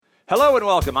Hello and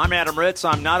welcome. I'm Adam Ritz.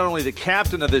 I'm not only the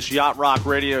captain of this Yacht Rock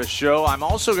radio show, I'm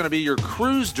also going to be your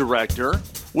cruise director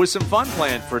with some fun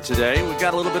planned for today. We've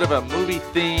got a little bit of a movie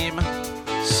theme,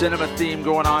 cinema theme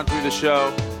going on through the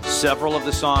show. Several of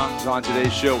the songs on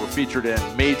today's show were featured in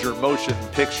major motion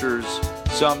pictures.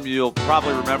 Some you'll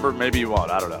probably remember, maybe you won't.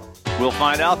 I don't know. We'll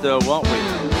find out, though, won't we?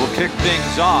 We'll kick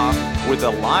things off with a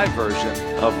live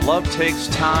version of Love Takes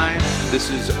Time.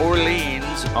 This is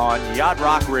Orleans on Yacht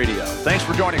Rock Radio. Thanks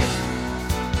for joining us.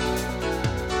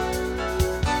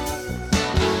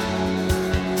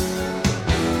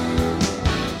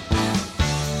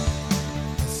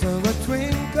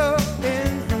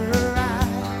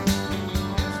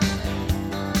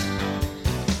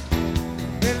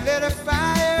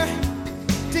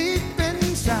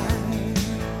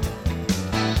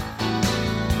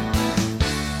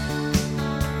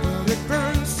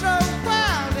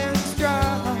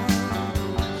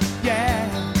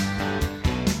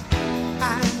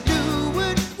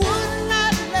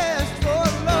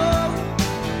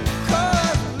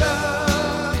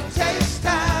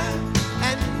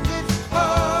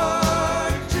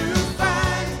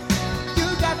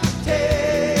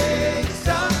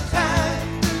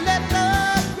 Let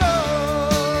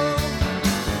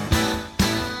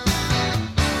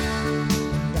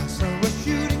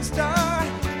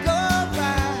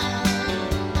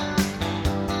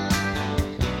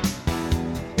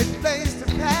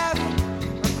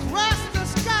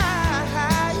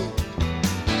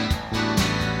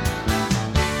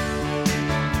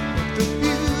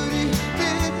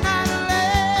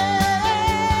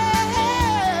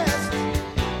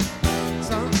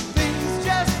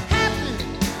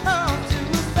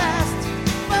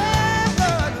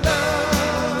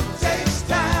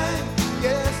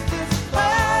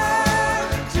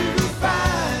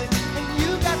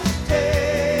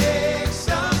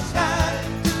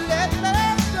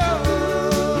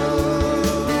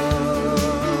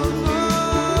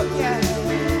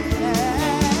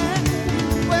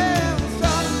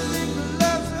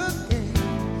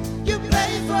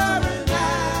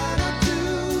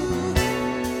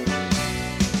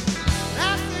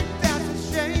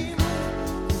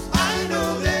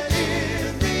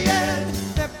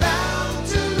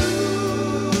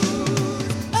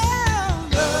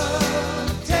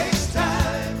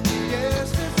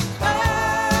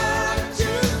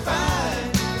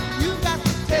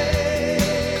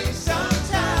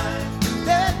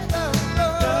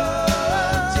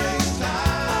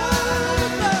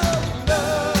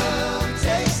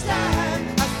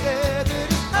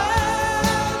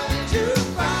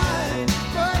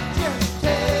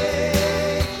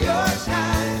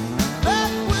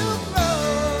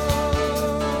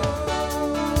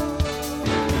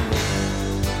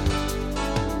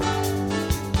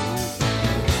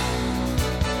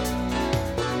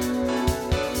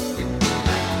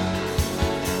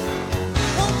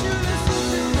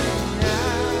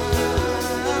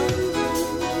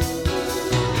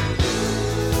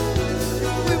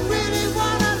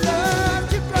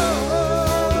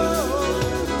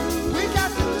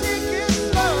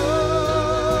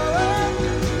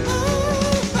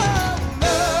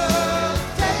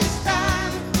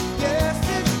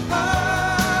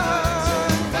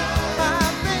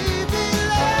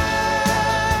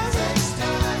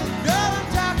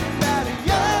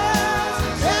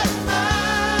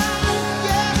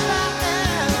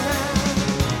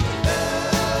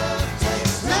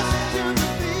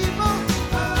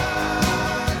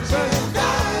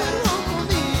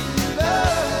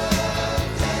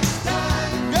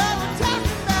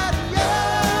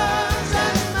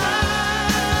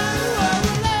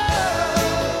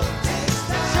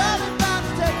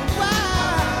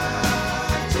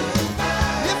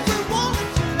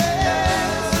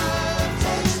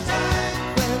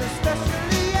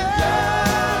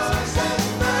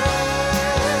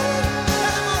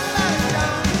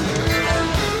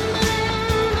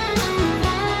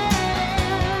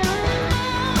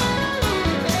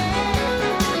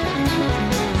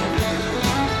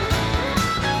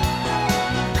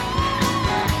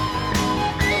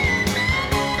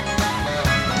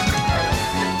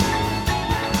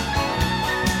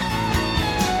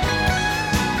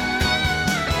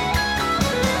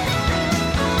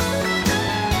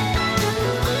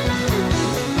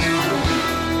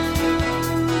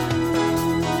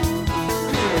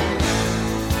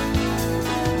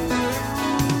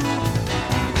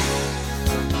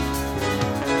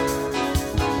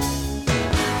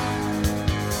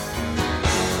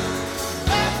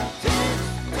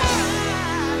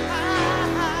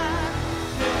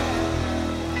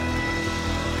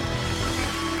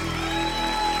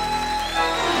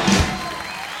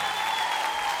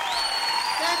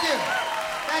Thank you.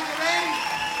 Thank you, ladies.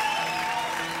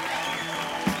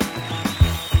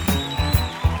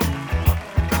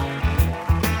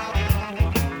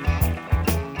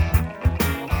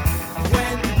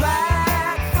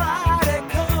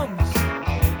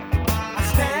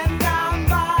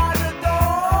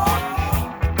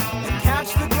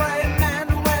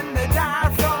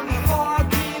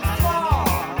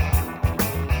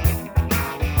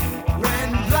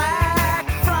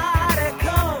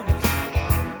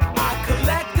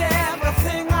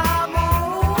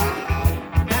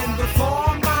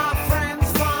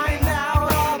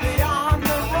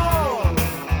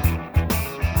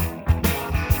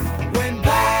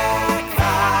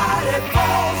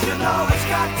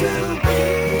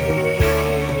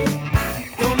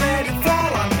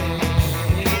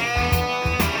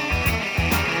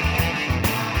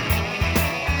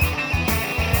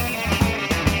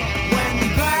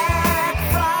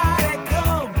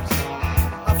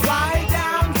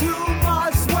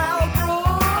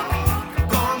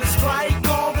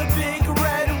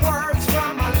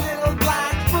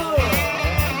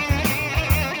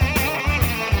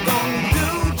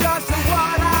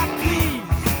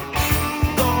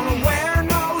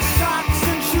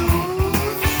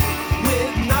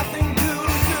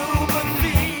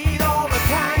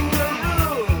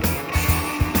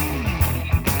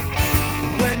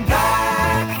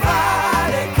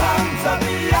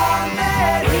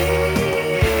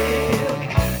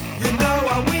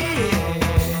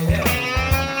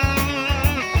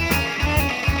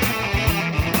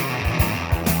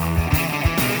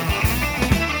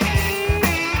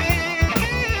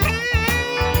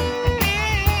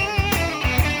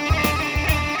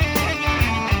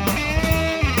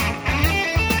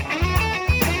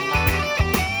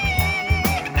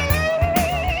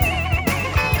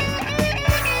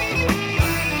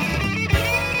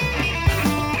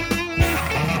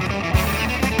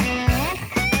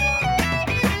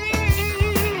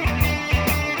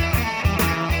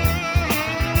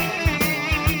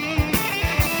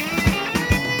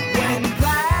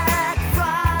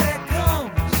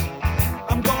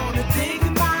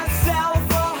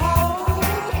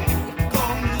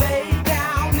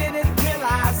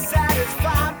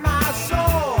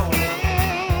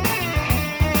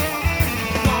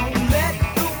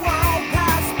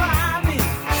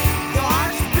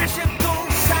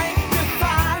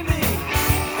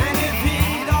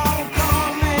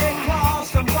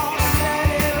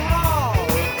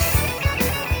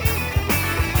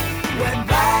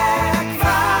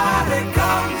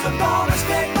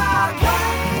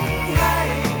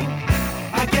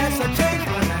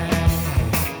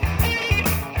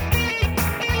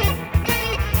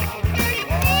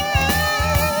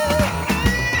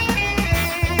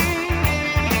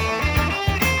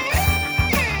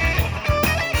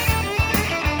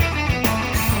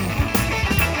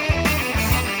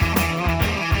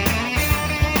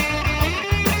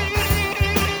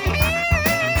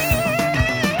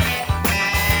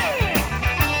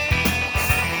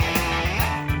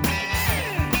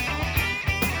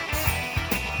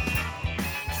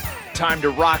 Time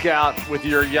to rock out with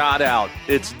your yacht out.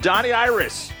 It's Donnie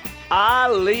Iris,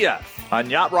 Aaliyah on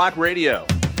Yacht Rock Radio.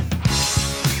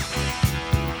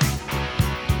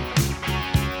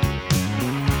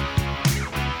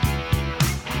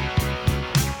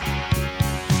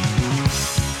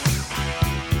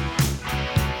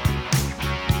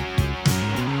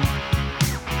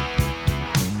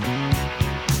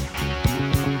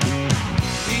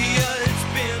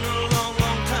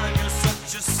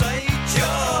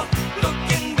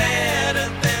 Looking better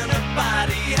than a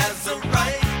body has a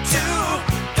right to.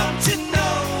 Don't you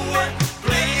know what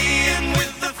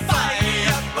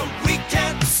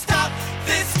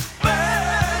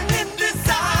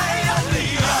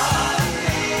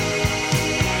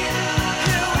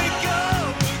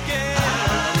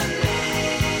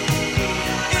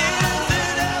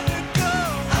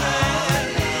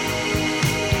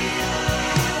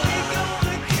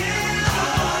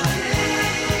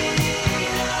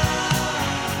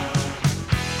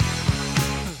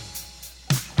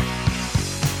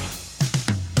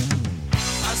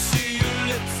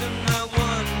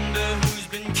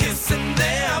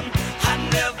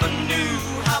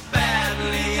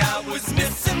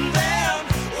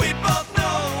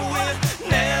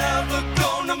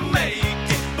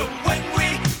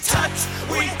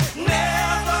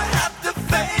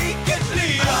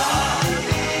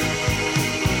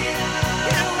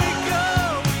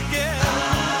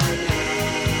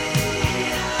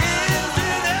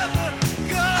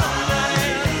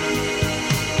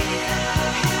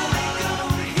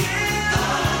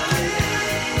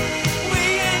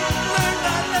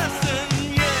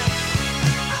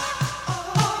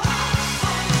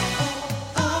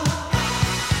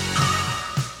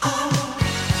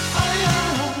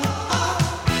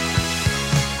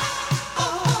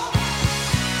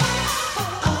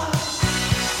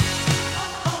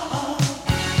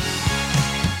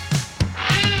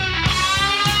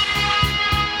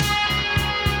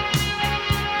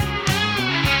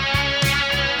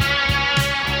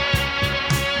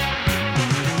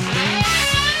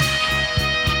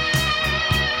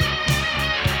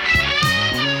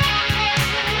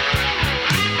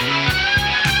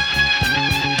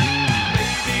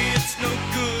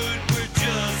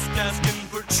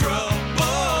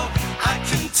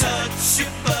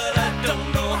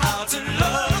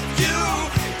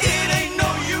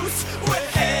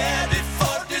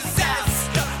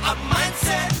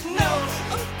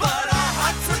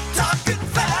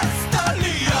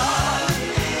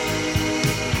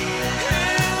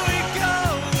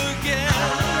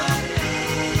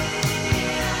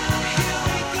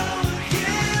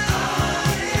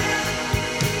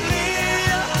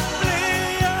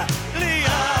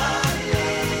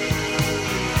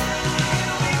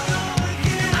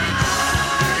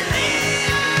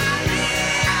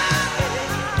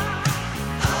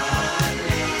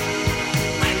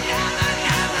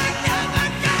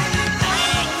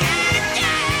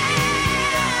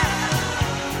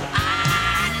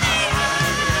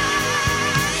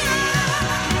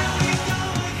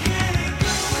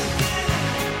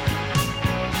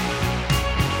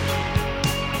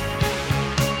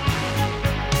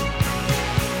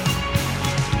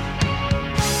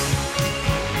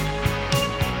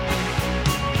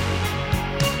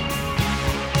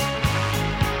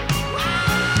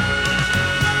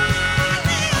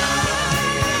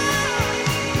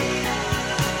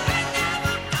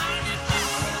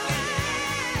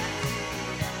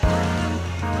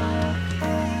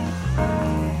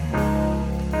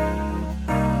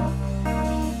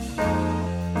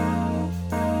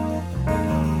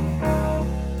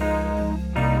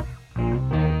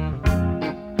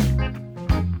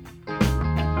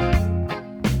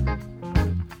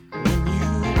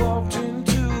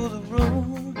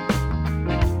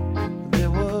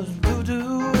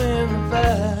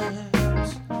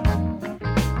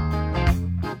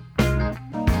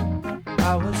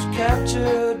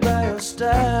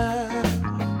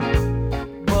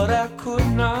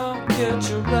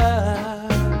catch your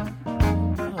eyes.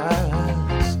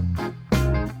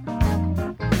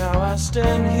 Now I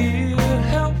stand here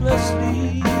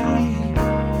helplessly,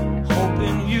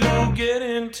 hoping you get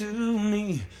into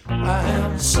me. I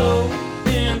am so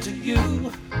into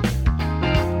you,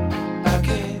 I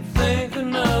can't think of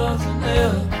nothing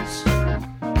else.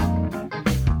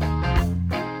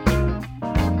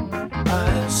 I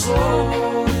am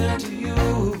so into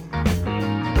you,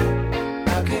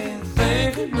 I can't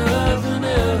think of nothing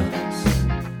else.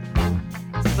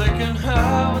 Thinking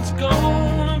how it's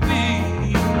gonna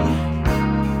be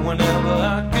whenever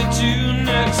I get you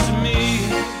next to me.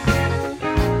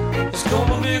 It's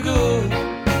gonna be good,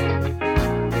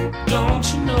 don't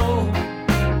you know?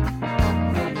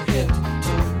 From head to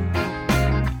toe,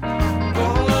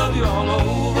 gonna love you all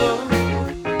over,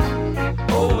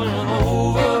 over and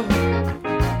over.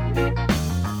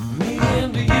 Me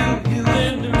into you, you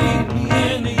into me, me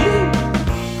into you.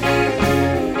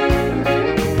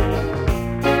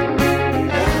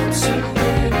 I'm so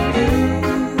into you.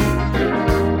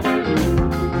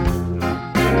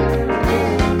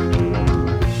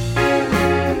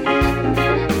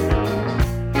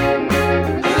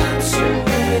 I'm so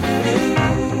into you.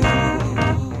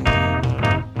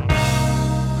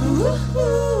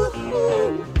 Ooh.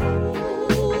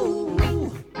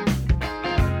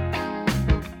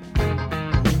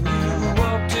 You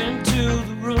walked into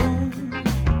the room,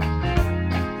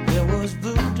 there was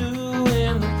voodoo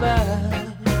in the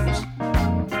vibes.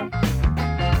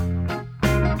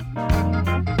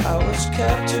 I was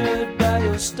captured by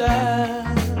your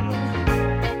style,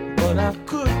 but I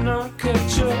could not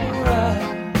catch your eye.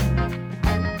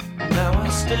 Now I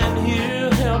stand here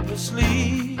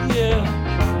helplessly, yeah,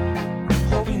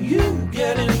 hoping you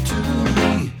get into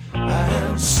me. I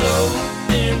am so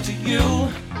into you,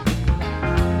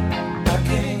 I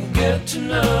can't get to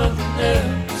nothing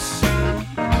else.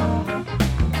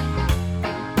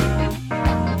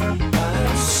 I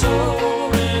am so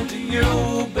into you,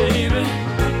 baby,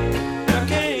 I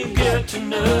can't get to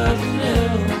nothing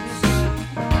else.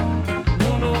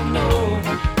 No, no, no.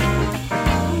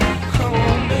 Come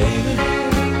on, baby.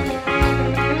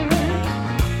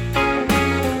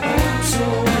 I'm so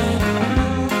into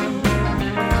you.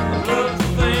 I love the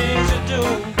things you do.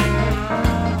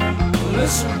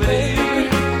 Listen, baby,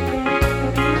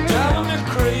 you're driving me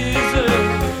crazy.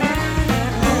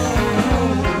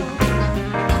 Ooh.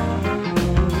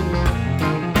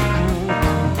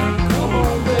 Come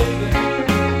on, baby.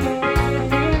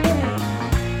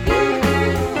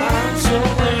 I'm so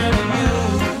into you.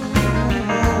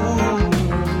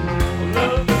 I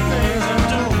love the things you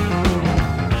do.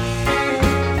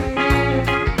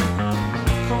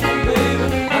 Come on, baby.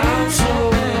 I'm so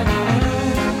into you.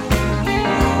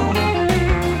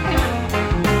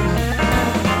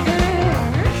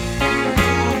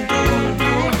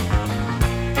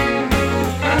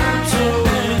 I'm so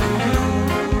into you.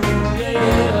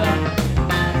 Yeah.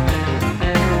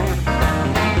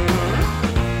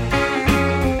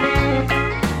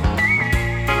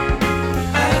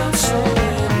 I'm so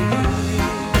into you.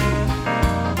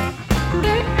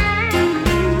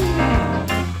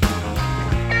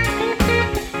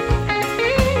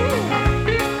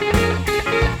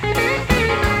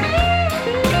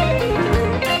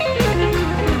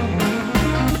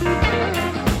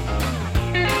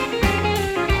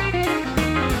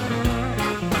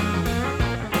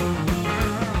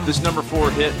 This number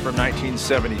 4 hit from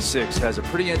 1976 has a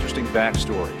pretty interesting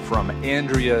backstory from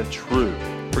Andrea True.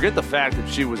 Forget the fact that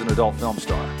she was an adult film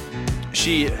star.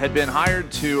 She had been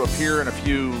hired to appear in a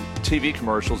few TV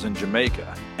commercials in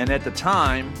Jamaica. And at the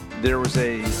time, there was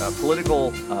a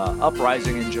political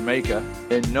uprising in Jamaica,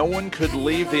 and no one could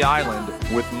leave the island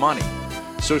with money.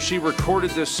 So she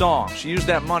recorded this song. She used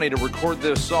that money to record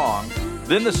this song.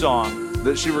 Then the song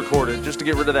that she recorded just to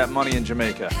get rid of that money in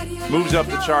Jamaica moves up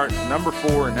the chart, number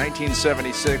 4 in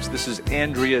 1976. This is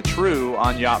Andrea True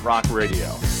on Yacht Rock Radio.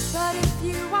 But if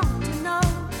you want to know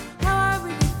how I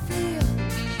really feel,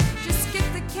 just get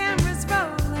the cameras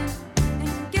rolling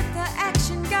and get the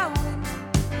action going.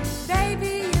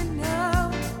 Baby, you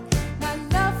know my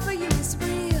love for you is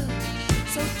real.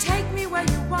 So take me where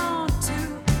you want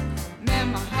to.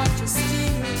 Man, my heart just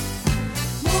steals.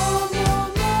 More, more,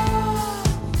 more.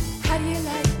 How do you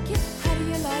like it? How do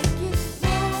you like it?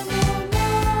 More, more,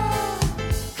 more.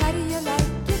 How do you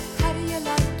like it? How do you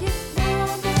like it?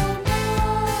 More, more,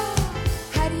 more.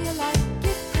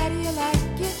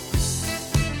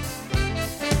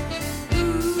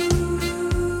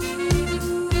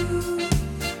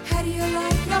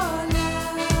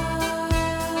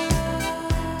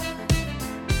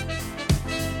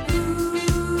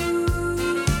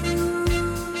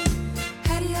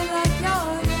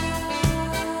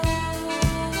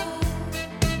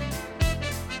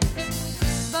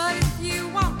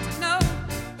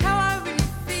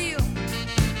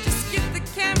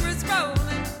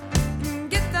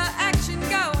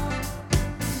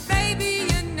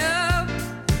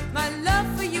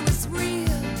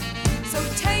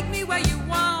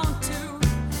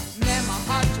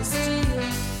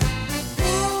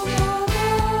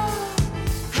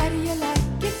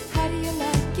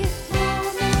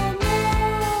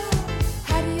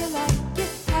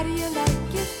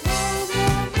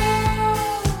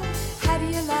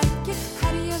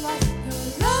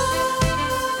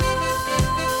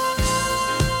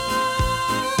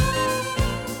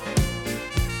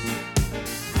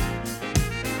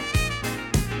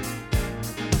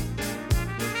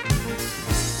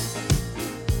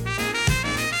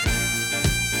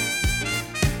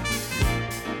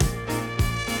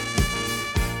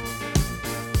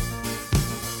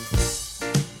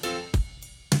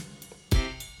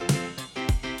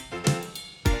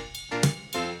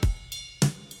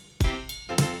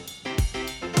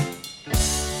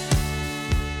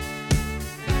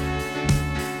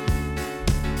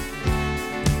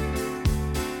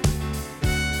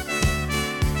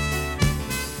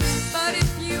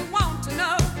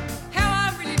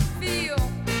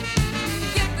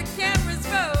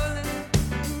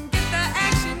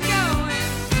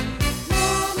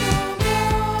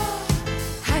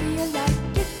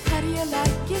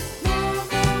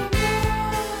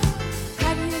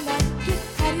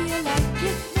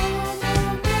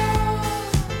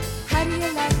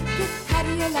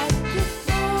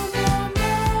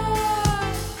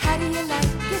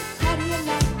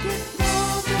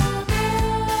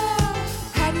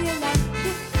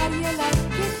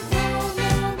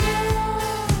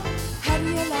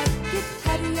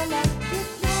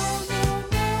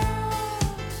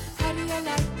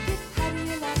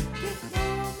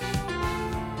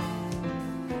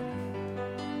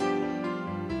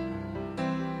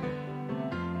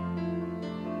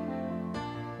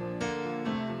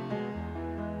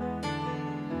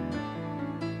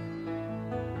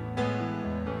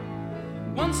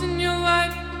 Once in your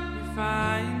life you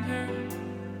find her,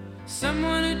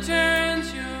 someone who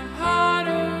turns your heart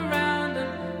around,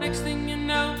 and next thing you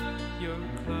know, you're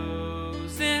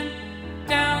closing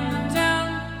down the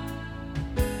town.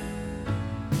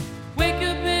 Wake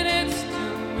up and it's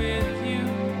still with you,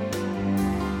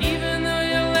 even though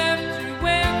you left your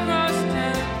way across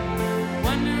town,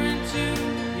 wondering to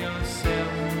yourself,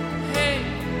 hey,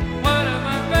 what have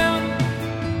I found?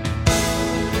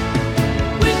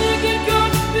 When you get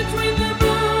caught between the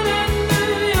moon and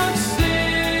New York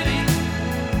City,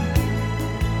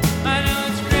 I know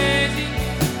it's crazy,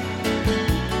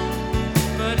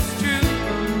 but it's true.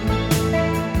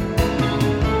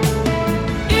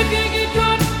 If you get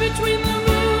caught between the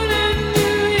moon and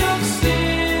New York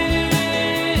City,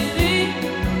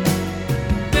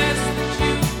 best that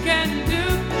you can do,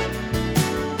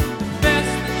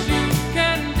 best that you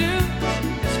can do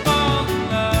is fall in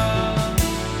love.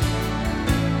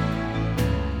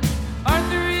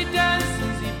 Arthur, he does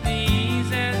as he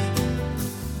pleases,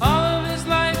 all of his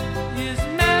life his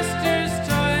master's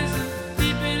toys, and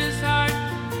deep in his heart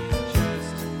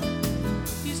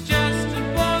he's just a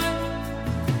boy,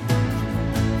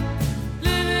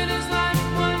 living his life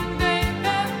one day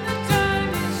at a time.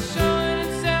 He's showing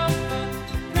himself a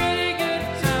pretty good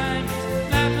time. He's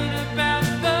laughing about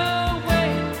the way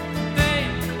they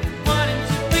want him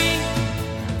to be.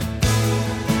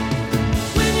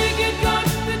 When you get caught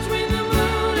between the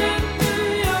moon and New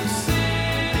York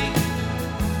City,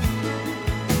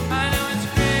 I know it's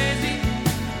crazy,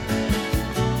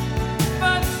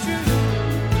 but it's true.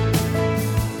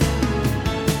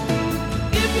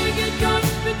 If you get caught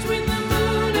between the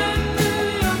moon and New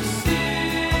York City,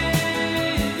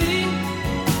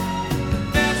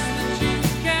 best that you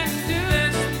can do,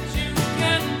 best that you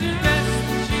can do, best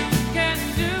that you can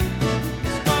do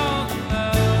is fall in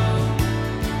love.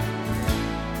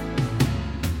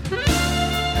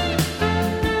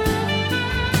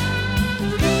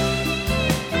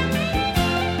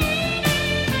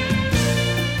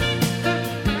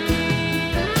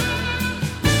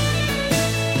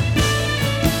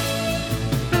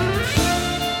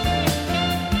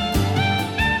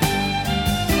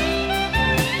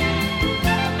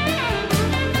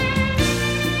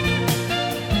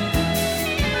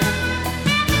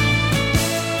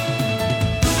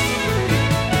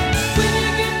 When you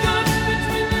get caught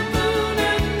between the moon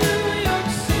and New York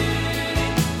City,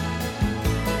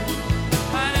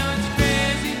 I know it's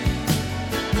crazy,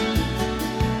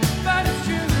 but it's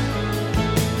true.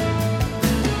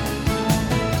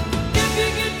 If you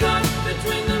get caught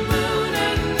between the moon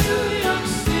and New York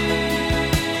City,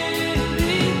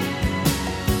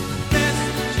 best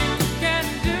that you can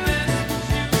do, best that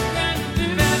you can do,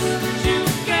 best that you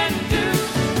can do is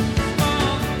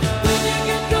fall in love. When you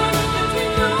get caught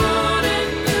between the moon and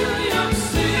New York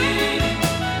City,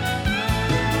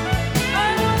 I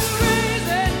know it's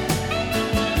crazy,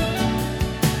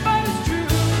 but it's true.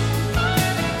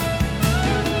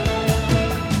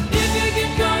 If you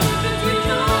get caught between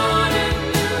the moon and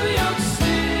New York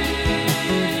City,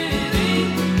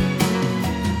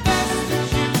 best that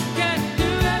you can do,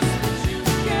 best that you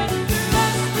can do,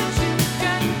 best that you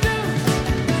can do is fall in love.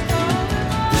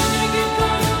 When you get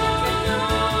caught between the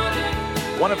moon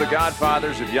and One of the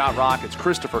godfathers of yacht rock, it's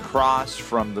Christopher Cross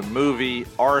from the movie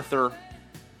Arthur.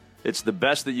 It's the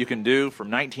best that you can do from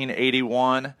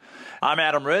 1981. I'm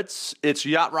Adam Ritz. It's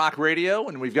Yacht Rock Radio,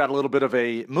 and we've got a little bit of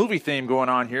a movie theme going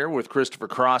on here with Christopher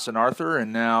Cross and Arthur.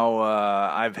 And now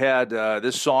I've had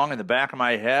this song in the back of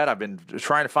my head. I've been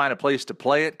trying to find a place to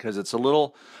play it because it's a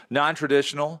little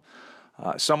non-traditional.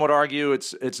 Some would argue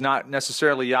it's not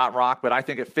necessarily yacht rock, but I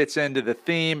think it fits into the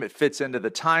theme. It fits into the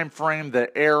time frame,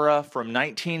 the era from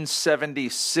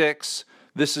 1976.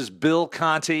 This is Bill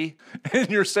Conti. And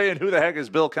you're saying, who the heck is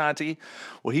Bill Conti?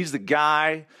 Well, he's the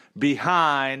guy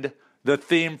behind the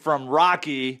theme from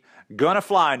Rocky, Gonna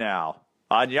Fly Now,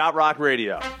 on Yacht Rock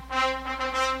Radio.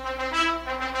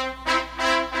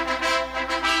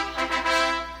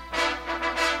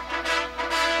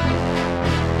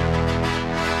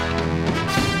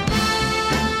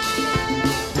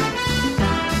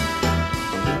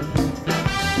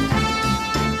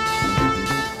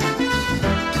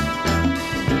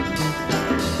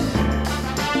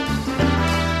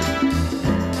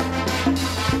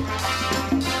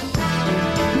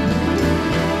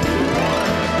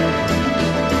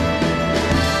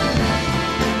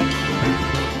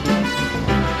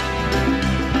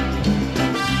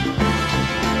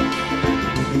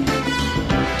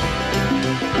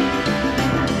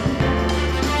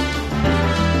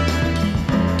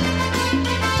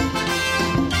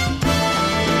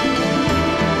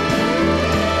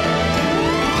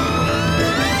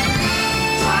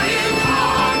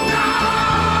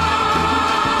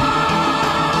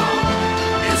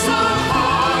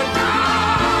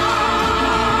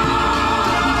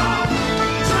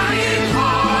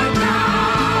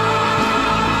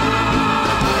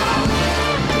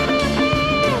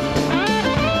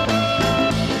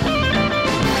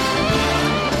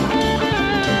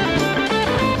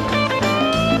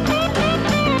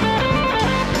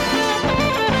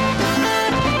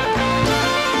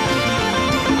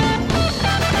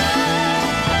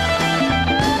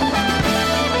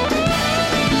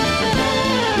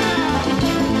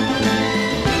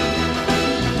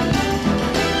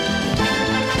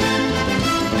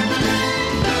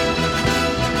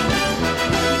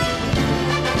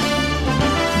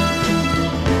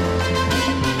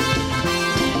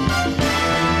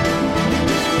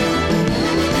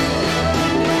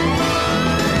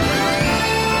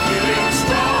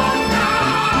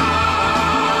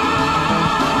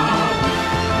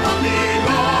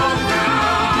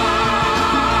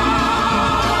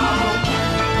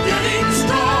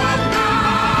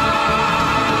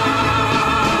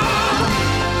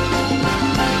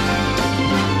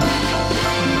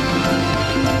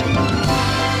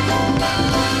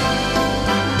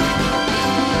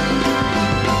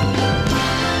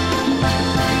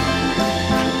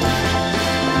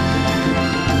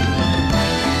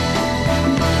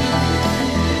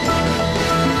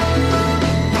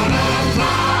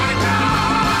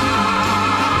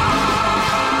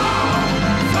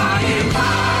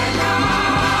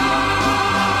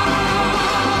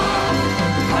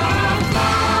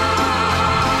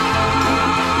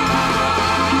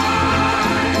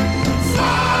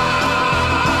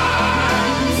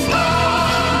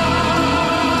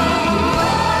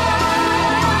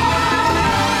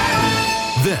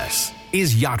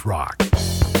 Yacht Rock.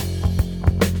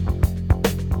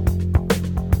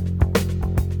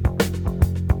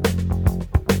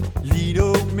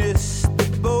 Lido missed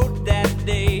the boat that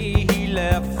day. He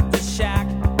left the shack,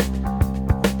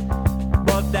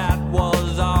 but that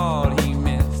was all he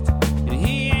missed, and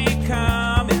he ain't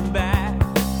coming back.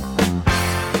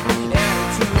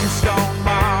 At a Tombstone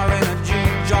bar in a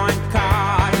juke joint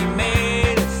car, he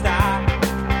made a stop,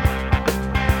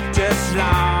 just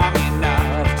long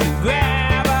enough to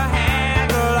grab a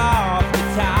handle off the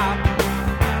top.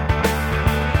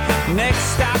 Next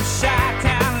stop,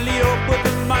 Chi-Town. Lido put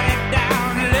the money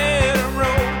down and let him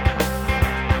roll.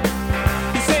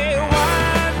 He said,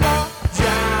 one more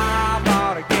job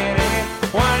ought to get it,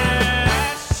 one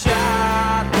last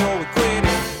shot before we quit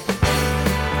it.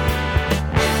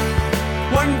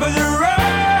 One for the road,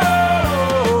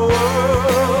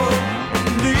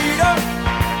 Lido.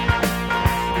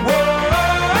 Whoa,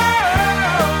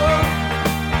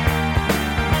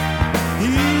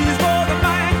 he's for the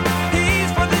money, he's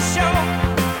for the show.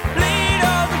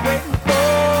 Lido's waiting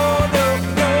for the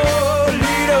goal.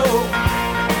 Lido.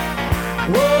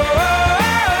 Whoa,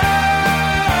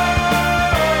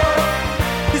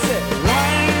 he said,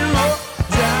 one more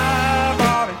job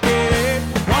ought to get it,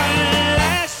 one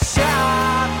last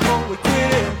shot before we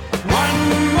quit it, one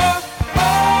more for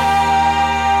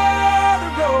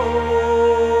the road.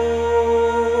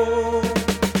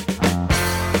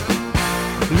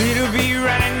 Lido be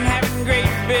running, having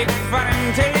great big fun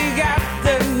until he got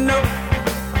the note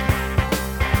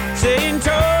saying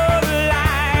toe the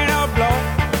line or blow,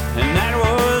 and that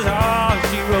was all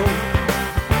she wrote.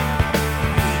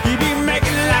 He'd be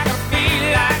making like a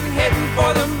feline, heading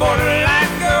for the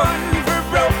borderline, going for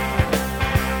broke,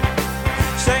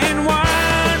 saying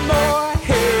one more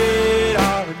hit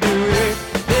ought to do it.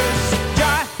 This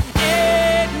joint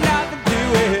ain't nothing to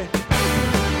it.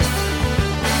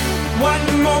 One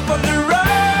more for the road.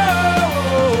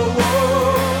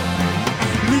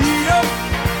 Lido.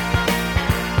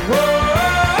 Whoa.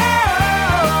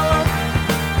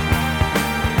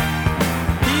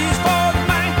 He's for the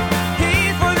money,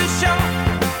 he's for the show.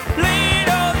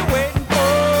 Lido's waiting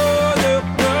for the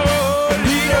goal.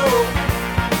 Lido.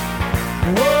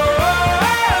 Whoa.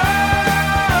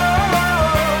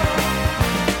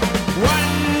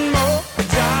 One more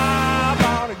job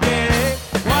ought to get it,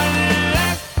 one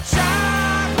last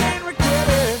shot and we quit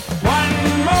it, one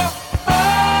more for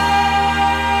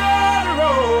the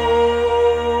road.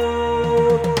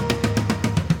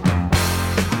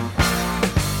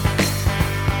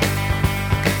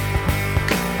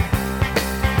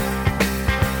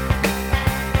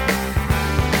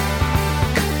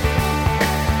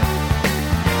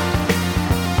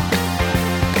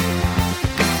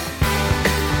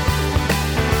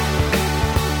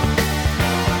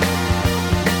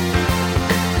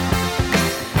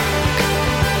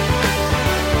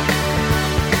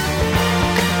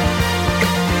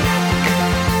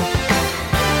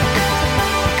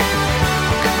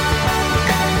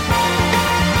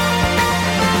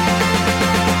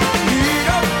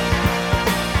 Lido.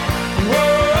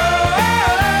 Whoa.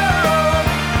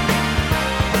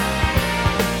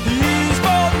 He's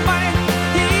for the money,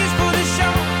 he's for the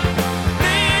show.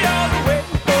 Lido's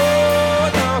waiting for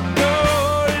the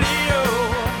goal. Lido.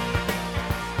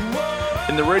 Whoa.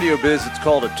 In the radio biz, it's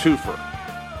called a twofer.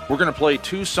 We're going to play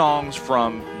two songs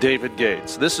from David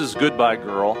Gates. This is Goodbye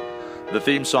Girl, the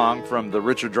theme song from the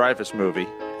Richard Dreyfuss movie.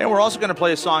 And we're also going to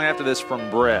play a song after this from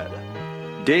Bread.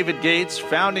 David Gates,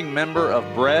 founding member of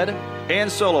Bread and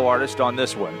solo artist on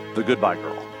this one, the Goodbye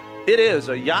Girl. It is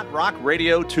a Yacht Rock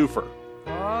Radio twofer.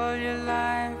 All your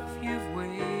life you've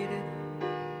waited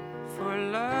for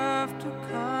love to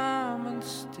come and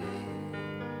stay.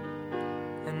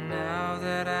 And now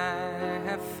that I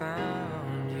have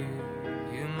found you,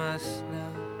 you must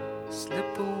now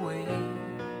slip away.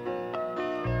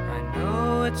 I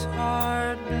know it's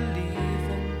hard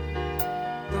believing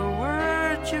the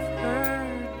words you've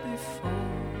heard before,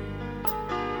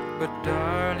 but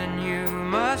darling, you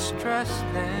must trust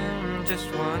them just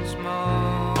once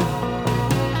more.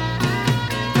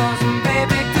 'Cause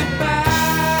baby, goodbye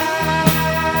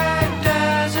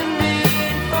doesn't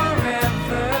mean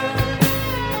forever.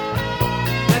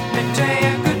 Let me tell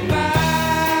you, goodbye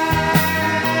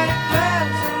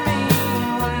doesn't mean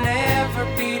we'll never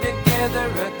be together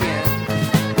again.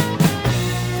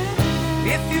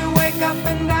 If you wake up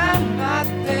and I'm not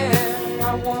there,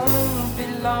 I won't be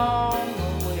long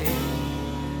away.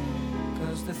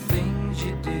 'Cause the things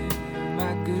you do,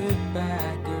 my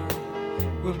goodbye girl,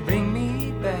 will bring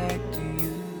me back to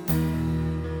you.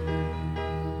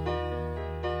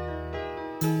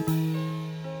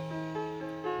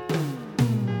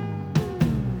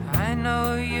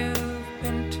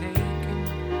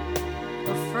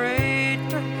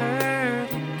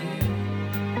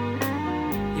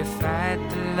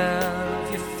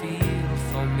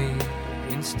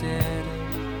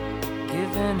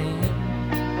 in.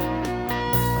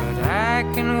 But I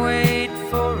can wait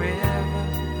forever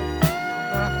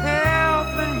for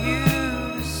helping you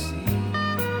to see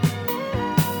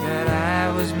that I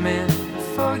was meant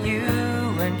for you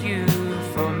and you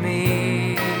for me.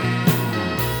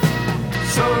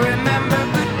 So remember,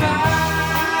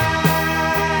 goodbye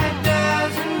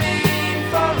doesn't mean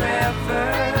forever.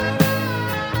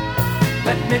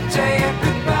 Let me tell you,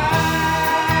 goodbye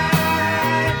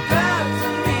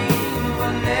doesn't mean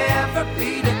we'll never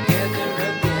be together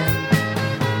again.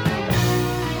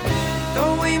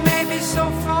 Though we may be so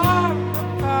far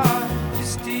apart, you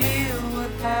still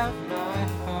would have my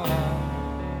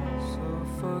heart. So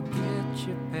forget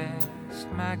your past,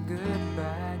 my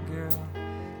goodbye girl,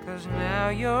 'cause now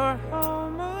you're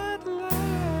home at last.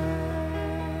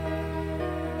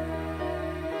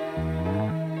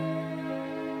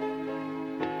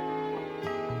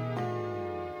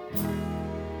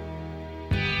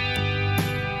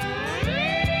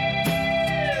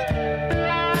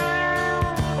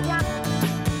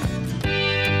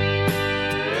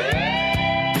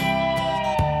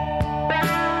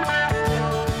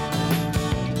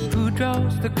 Who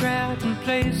draws the crowd and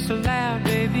plays so loud,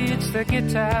 baby? It's the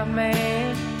guitar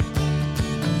man.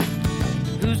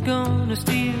 Who's gonna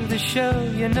steal the show?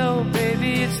 You know,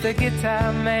 baby, it's the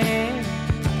guitar man.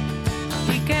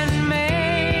 He can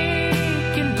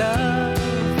make you love,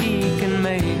 he can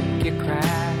make you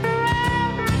cry.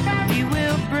 He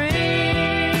will bring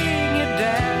you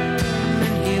down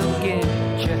and he'll get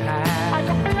you high.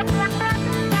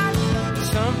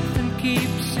 Something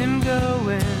keeps him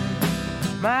going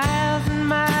miles and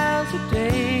miles a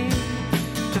day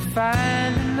to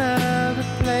find another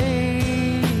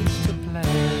place to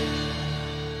play.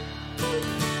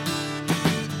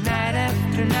 Night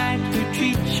after night, who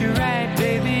treats you right,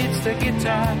 baby? It's the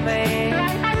guitar man.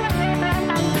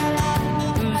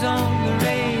 Who's on the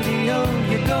radio?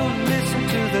 You go listen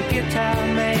to the guitar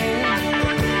man.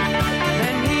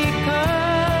 Then he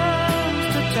comes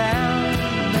to town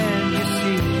and you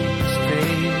see his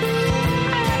face,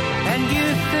 and you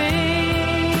think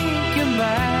you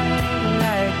might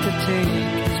like to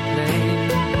take his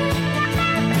place.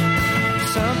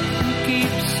 Something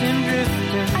keeps him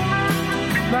drifting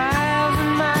miles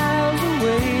and miles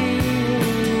away,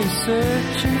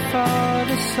 searching for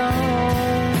the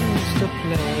songs to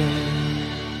play.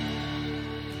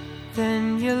 Then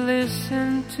you listen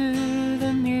to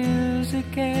the music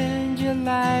and you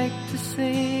like to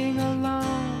sing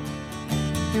along.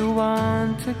 You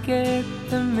want to get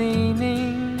the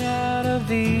meaning out of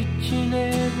each and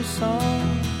every song.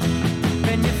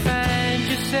 Then you find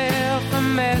yourself a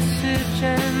message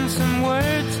and some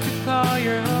words to call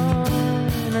your own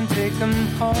and take them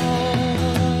home.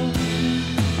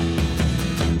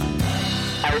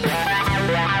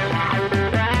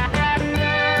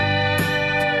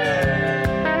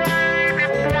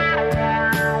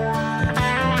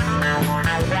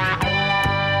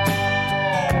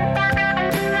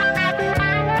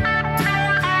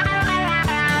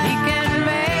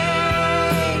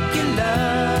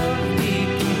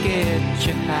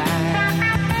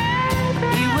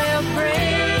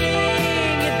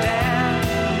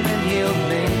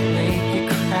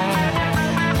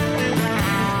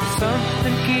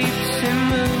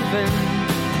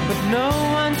 But no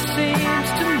one seems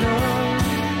to know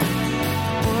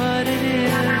what it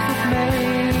is that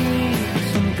makes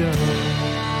him go.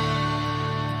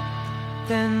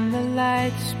 Then the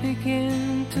lights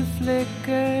begin to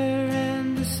flicker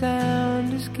and the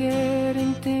sound is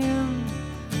getting dim.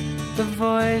 The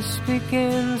voice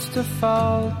begins to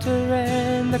falter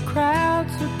and the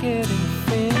crowds are getting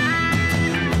thin.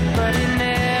 But he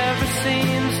never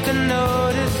seems to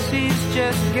notice he's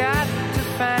just got to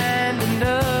find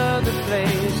another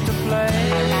place to play.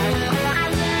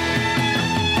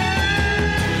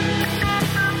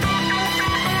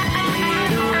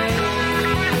 Fade away.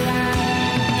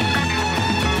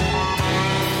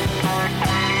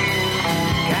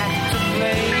 Got to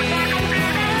play.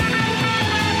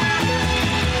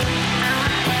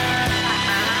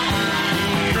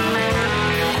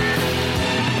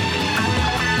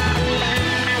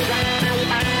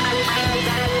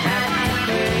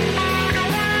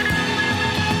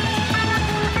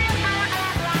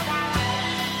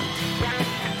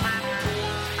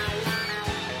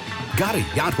 Got a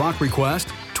Yacht Rock request?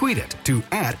 Tweet it to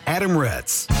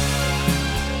 @AdamRitz.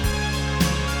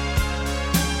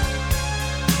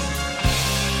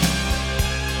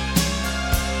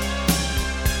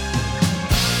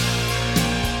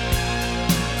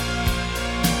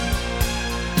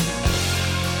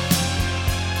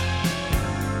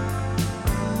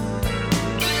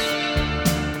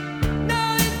 No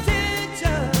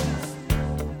intention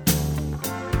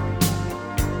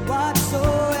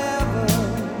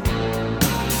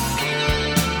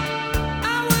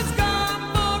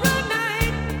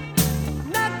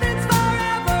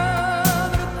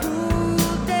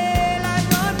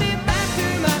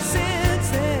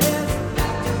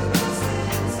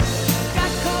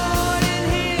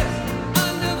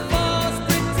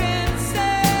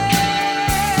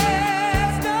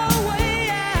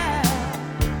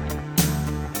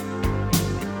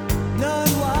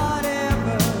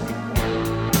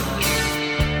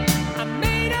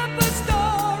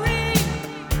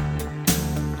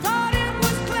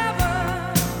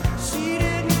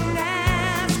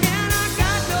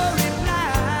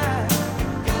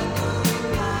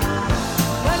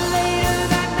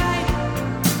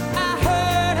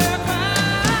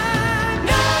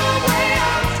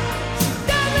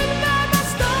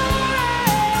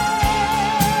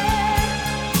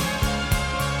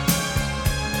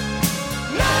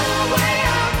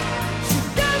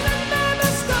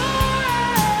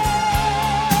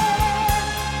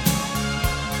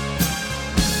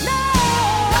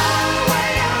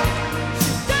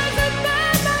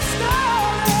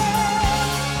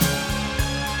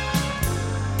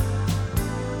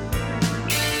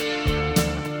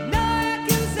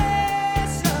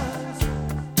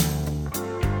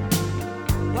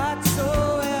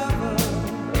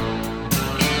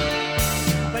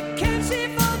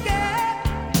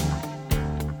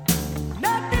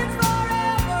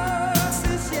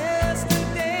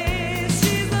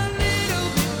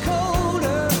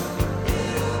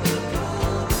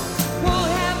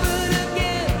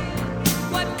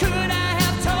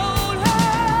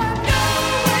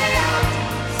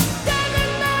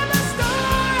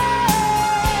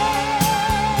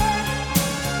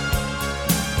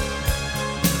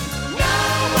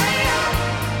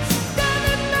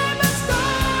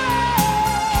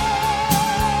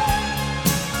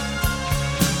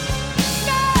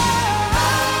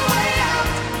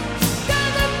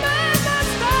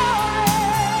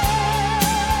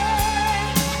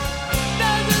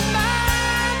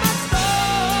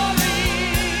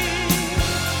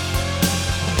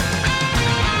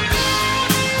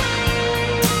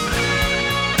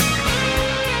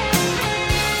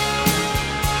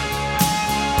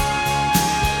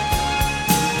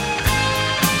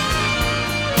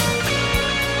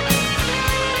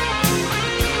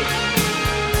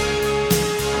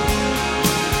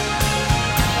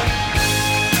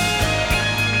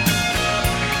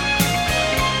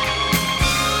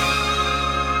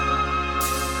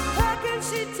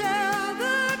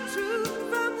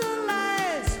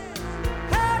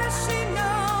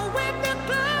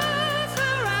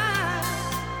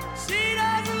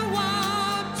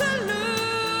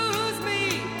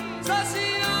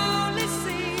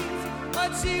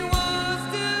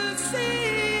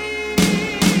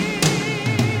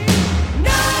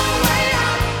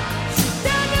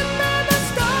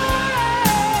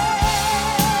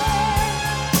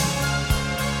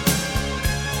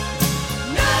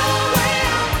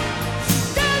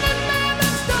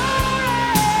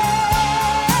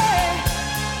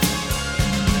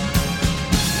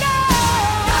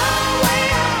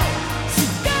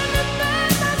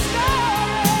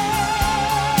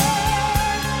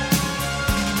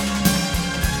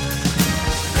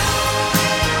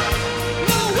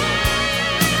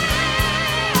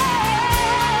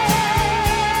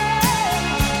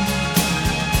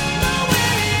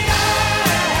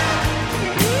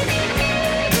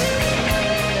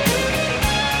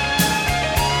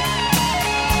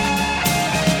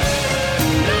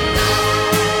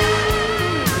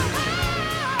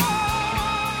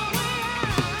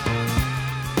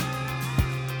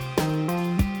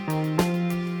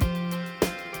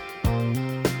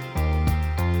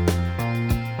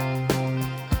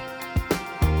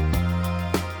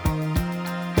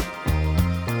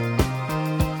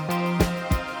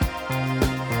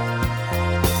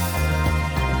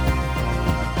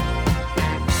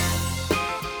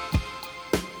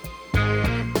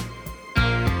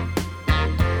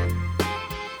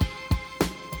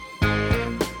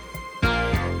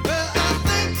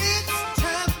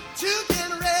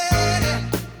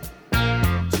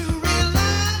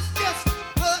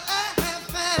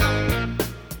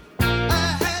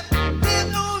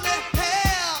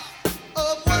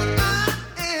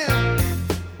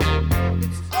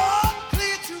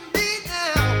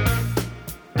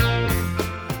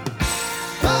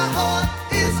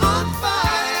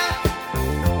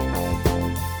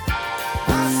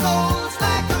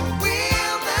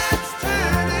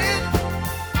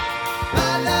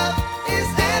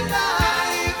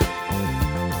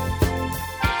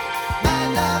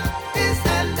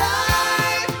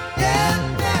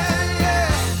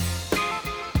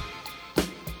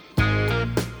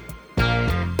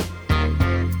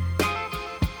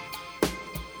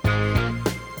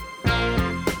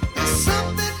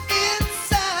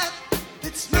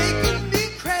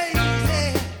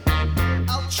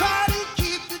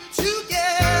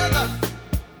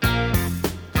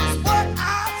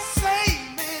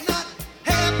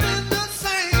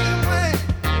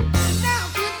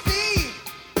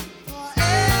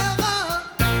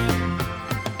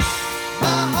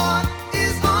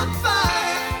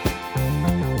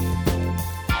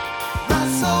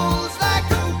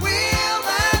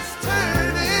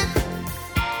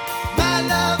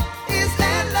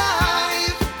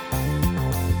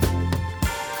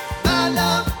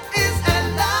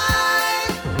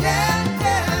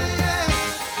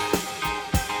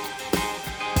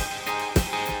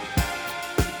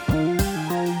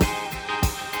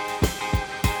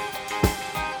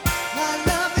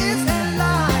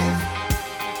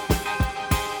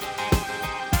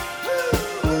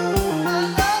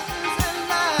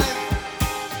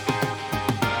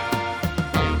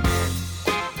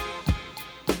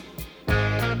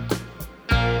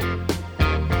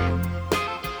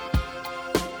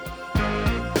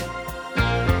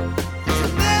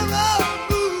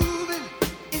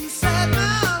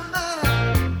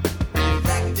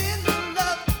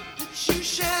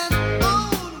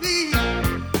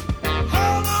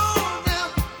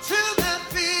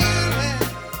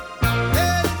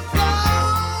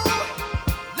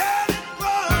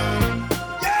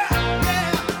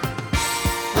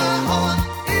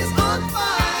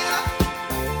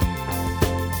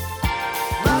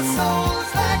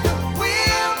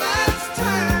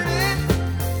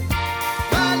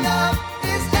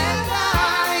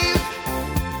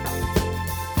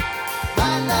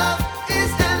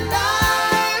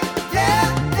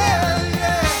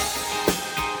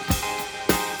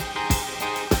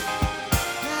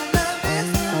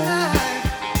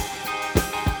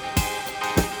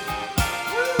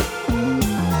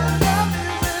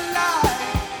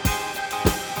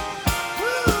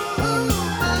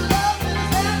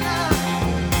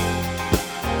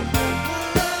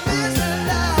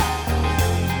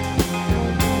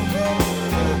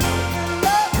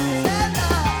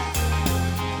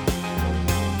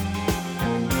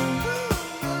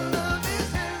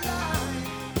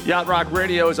Yacht Rock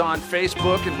Radio is on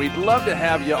Facebook, and we'd love to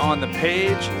have you on the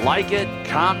page. Like it,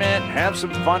 comment, have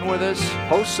some fun with us,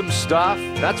 post some stuff.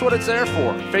 That's what it's there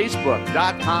for.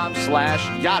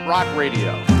 Facebook.com/Yacht Rock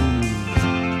Radio.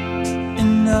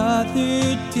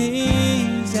 Another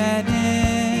day's at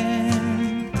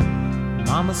end.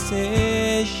 Mama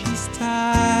says she's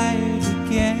tired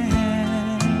again.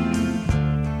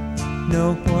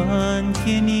 No one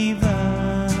can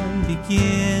even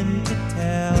begin to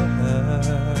tell her.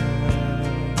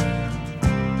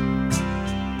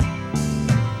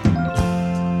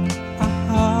 I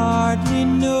hardly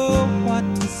know what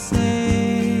to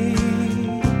say,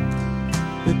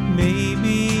 but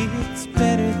maybe it's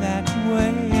better that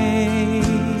way.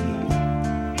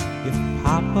 If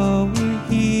Papa were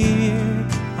here,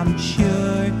 I'm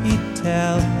sure he'd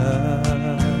tell her.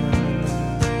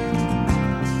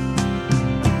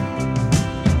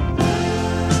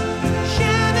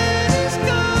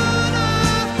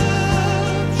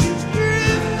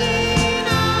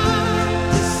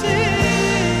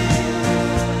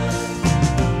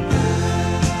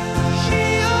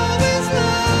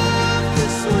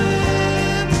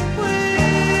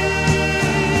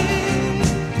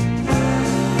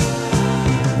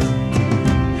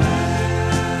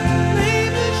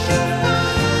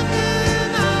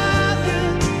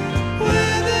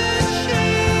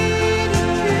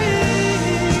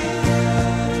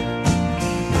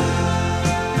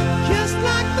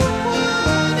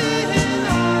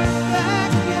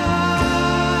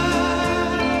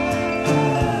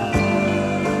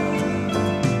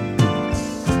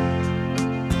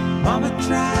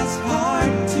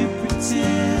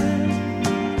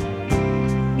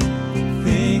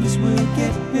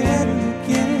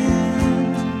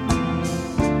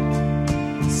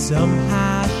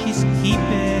 Somehow she's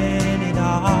keeping it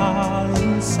all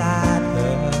inside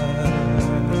her.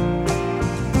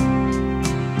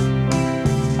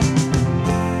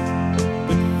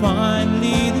 But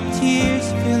finally the tears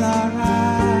fill our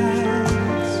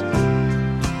eyes,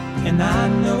 and I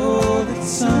know that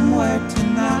somewhere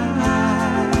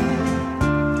tonight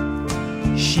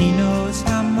she knows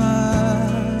how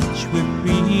much we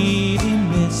really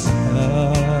miss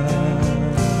her.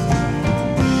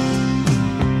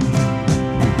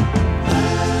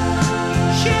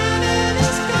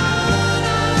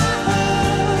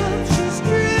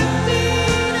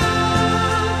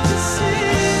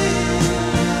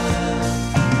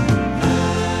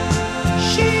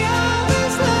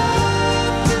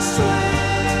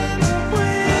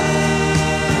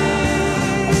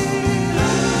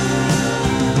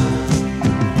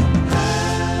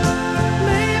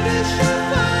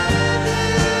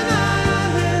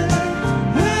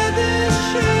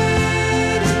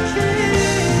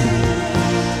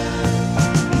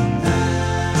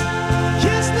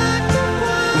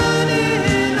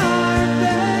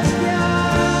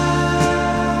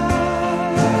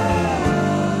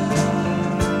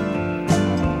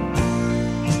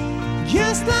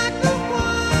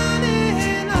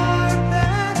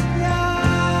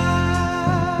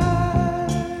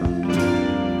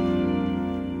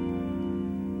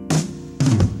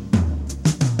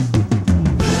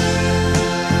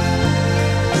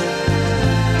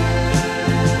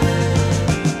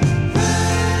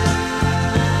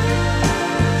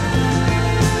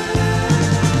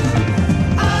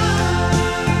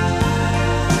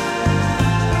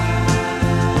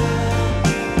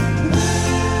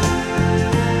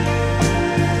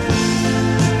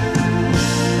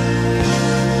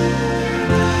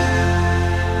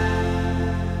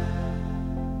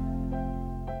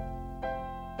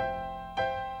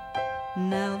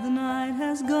 Now the night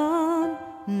has gone,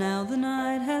 now the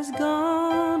night has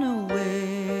gone away.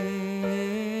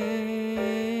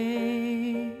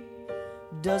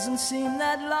 Doesn't seem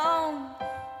that long,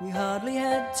 we hardly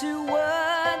had 2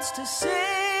 words to say.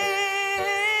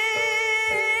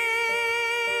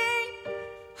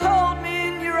 Hold me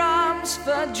in your arms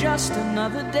for just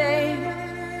another day.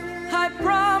 I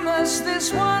promise promise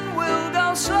this one will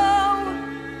go slow.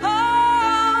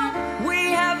 Oh,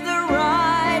 we have the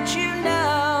right, you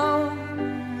know.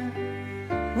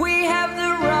 We have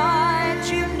the right,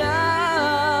 you know.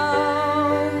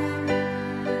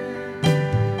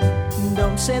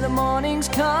 Don't say the morning's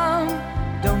come.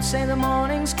 Don't say the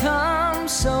morning's come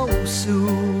so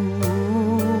soon.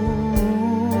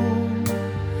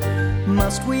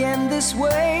 Must we end this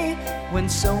way when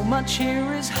so much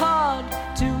here is hard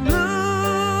to lose?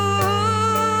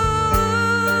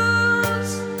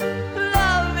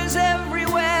 Love is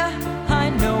everywhere, I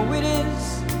know it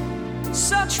is.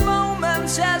 Such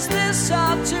moments as this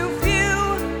are too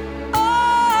few.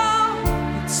 Oh,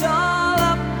 it's all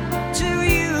up to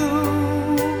you.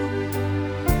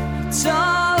 It's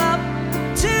all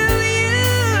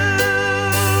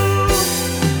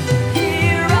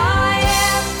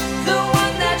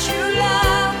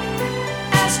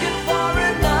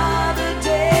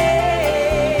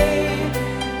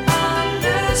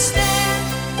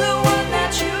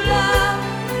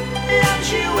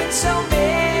so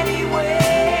many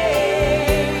ways.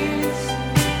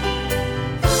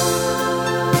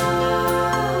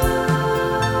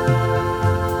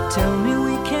 Tell me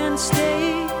we can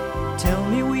stay. Tell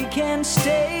me we can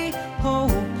stay. Oh,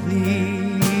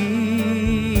 please.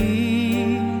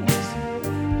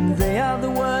 They are the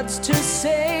words to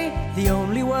say, the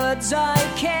only words I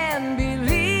can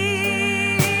believe.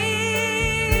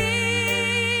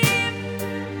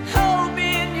 Hold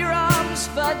me in your arms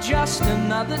for just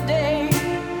another day.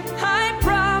 I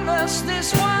promise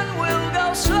this one will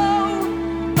go slow.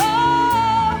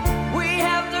 Oh, we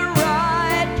have the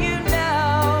right, you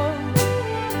know.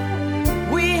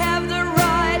 We have the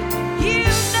right, you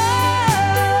know.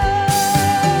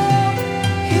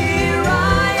 Here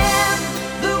I am,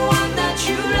 the one that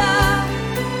you love,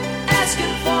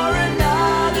 asking for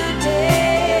another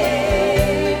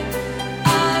day.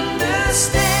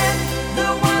 Understand,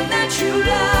 the one that you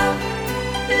love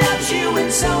loves you in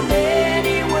so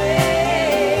many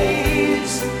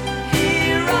ways.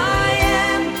 Here I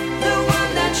am, the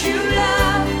one that you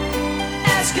love,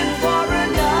 asking for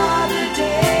another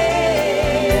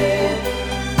day.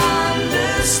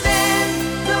 Understand,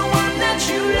 the one that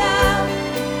you love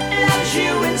loves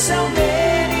you in so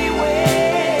many ways.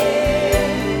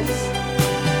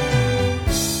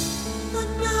 The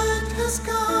night has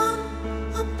gone,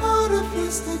 a part of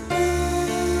yesterday.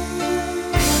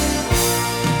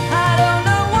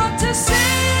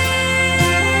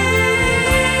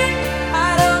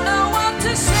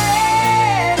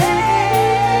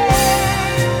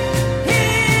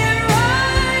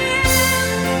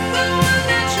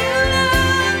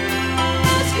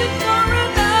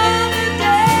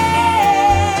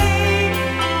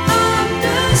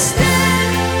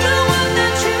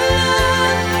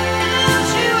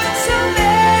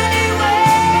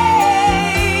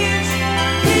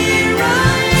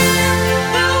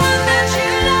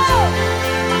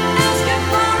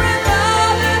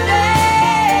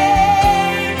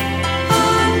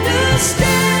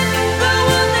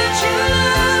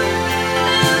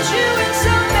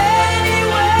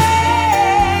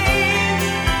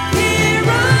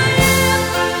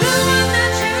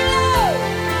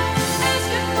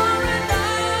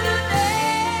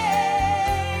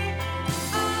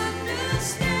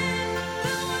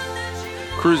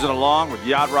 Cruising along with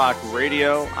Yacht Rock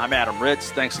Radio. I'm Adam Ritz.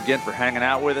 Thanks again for hanging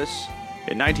out with us.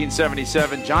 In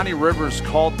 1977, Johnny Rivers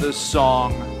called this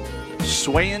song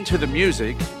Swaying to the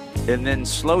Music and then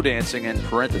Slow Dancing in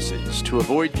parentheses to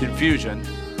avoid confusion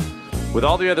with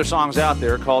all the other songs out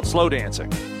there called Slow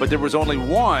Dancing. But there was only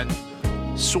one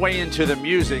Swaying to the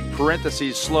Music,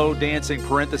 parentheses, Slow Dancing,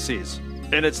 parentheses.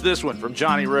 And it's this one from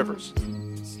Johnny Rivers.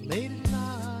 It's late at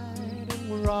night and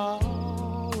we're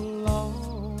all alone.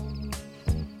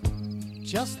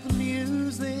 Just the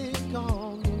music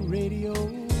on the radio.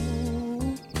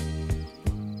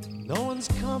 No one's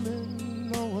coming,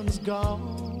 no one's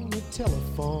gone. The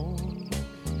telephone.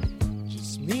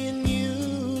 Just me and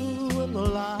you and the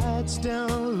lights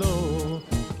down low.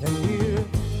 And we're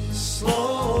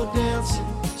slow dancing,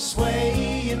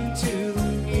 swaying to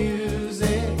the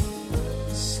music.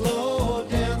 Slow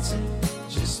dancing,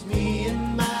 just me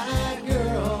and my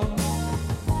girl.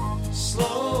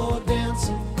 Slow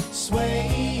dancing,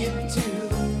 swaying to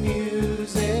the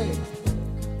music.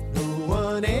 No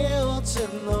one else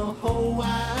in the whole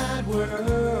wide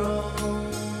world.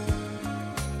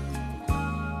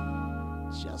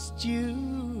 Just you,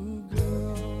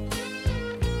 girl.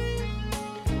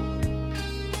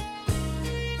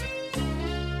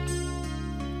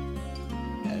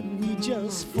 And we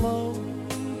just flow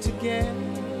together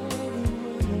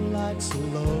when the lights are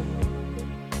low.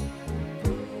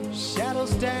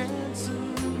 girls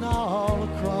dancing all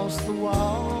across the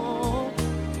wall.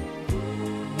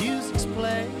 Music's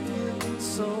playing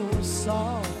so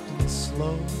soft and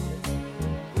slow.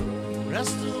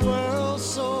 Rest of the world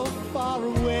so far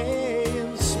away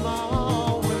and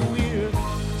small. When we're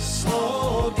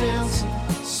slow dancing,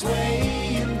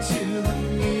 swaying to the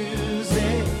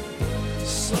music.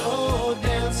 Slow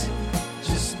dancing,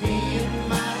 just me and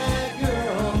my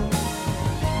girl.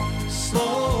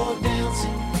 Slow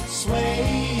dancing,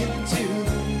 swaying to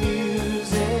the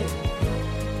music.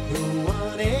 No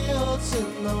one else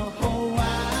in the whole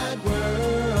wide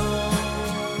world.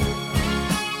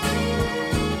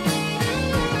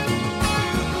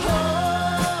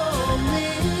 Hold me,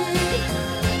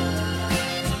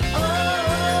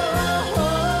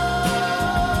 hold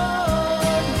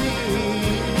me.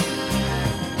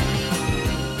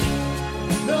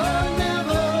 No,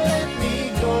 never let me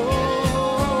go.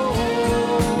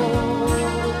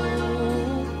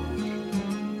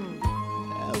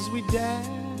 As we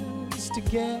dance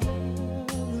together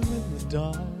in the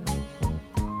dark,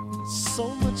 so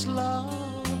much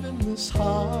love in this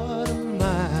heart of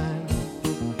mine.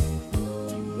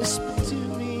 You whisper to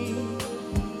me,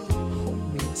 hold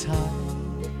me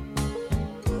tight.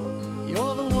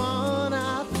 You're the one I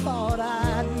thought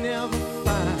I'd never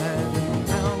find.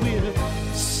 Now we're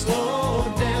slow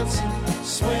dancing,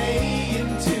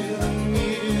 swaying to the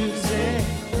music.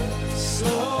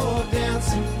 Slow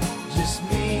dancing, just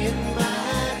me and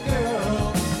my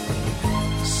girl.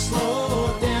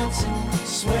 Slow dancing,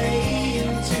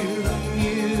 swaying to the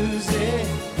music.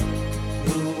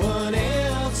 No one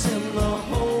else in the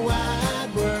whole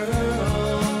wide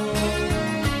world.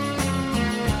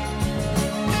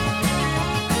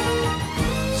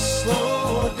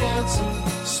 Slow dancing,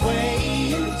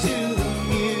 swaying to the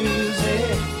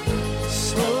music.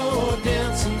 Slow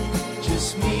dancing, just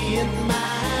me and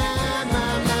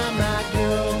my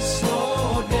girl.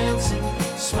 Slow dancing,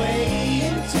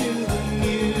 swaying to the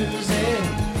music.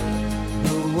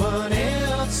 No one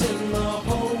else in the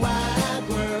whole wide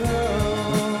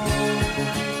world.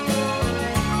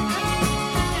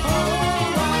 Whole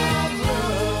wide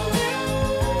world.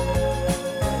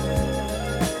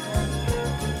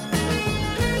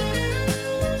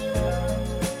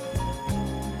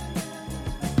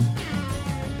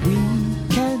 We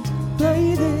can't play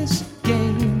this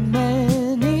game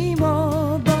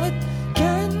anymore, but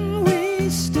can we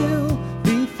still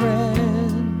be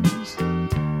friends?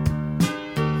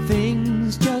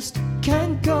 Things just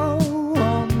can't go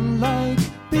on like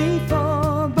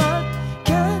before, but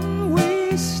can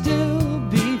we still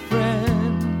be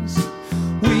friends?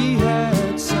 We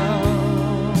had something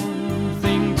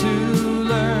to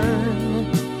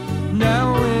learn.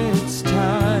 Now it's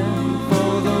time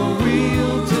for the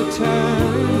wheel to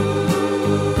turn.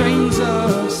 Grains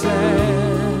of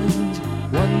sand,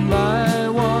 one by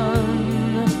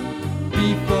one,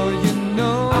 before you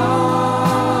know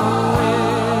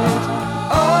it,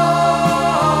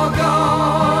 all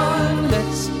gone.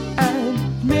 Let's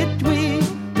admit we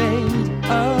made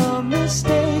a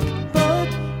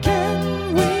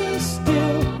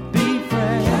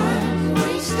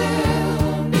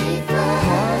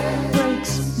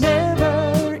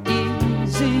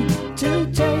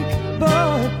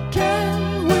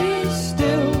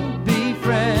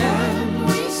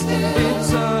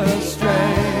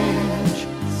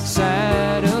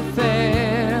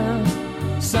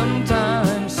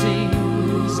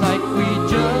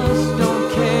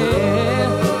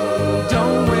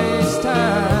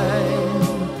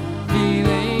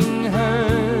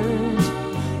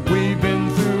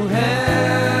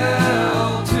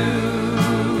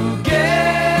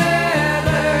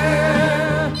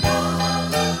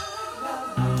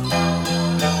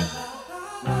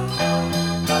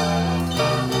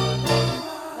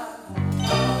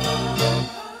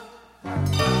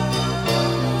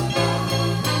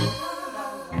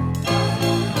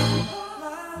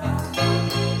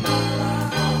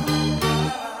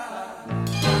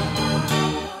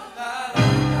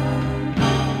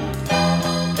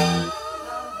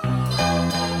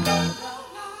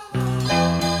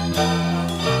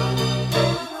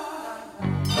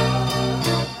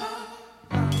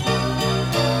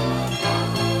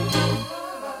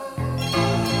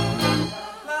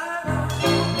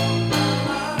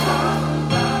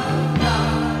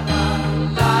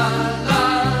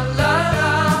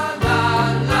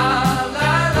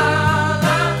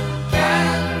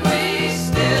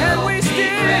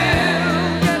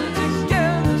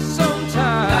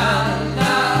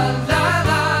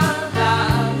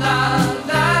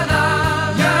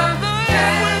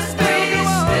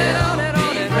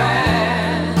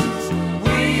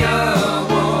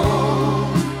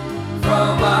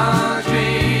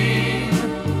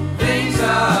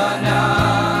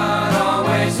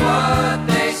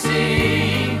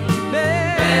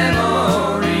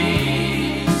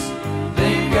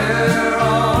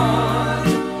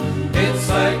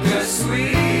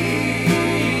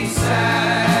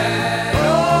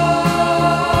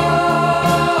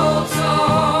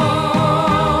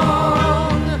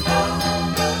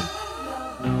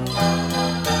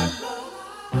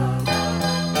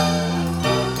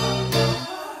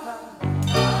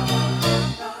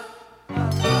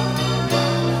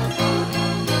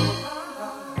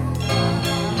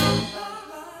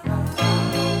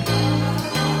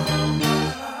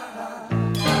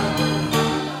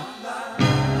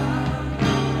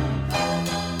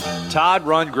Todd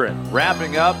Rundgren,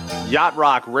 wrapping up Yacht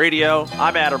Rock Radio.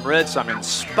 I'm Adam Ritz. I'm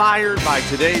inspired by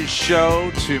today's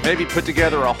show to maybe put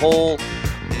together a whole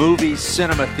movie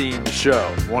cinema-themed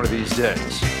show one of these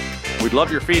days. We'd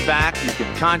love your feedback. You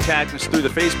can contact us through the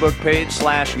Facebook page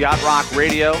 /Yacht Rock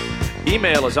Radio.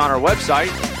 Email is on our website,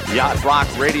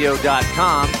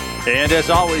 yachtrockradio.com. And as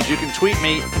always, you can tweet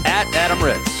me at Adam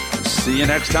Ritz. See you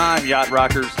next time, Yacht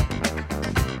Rockers.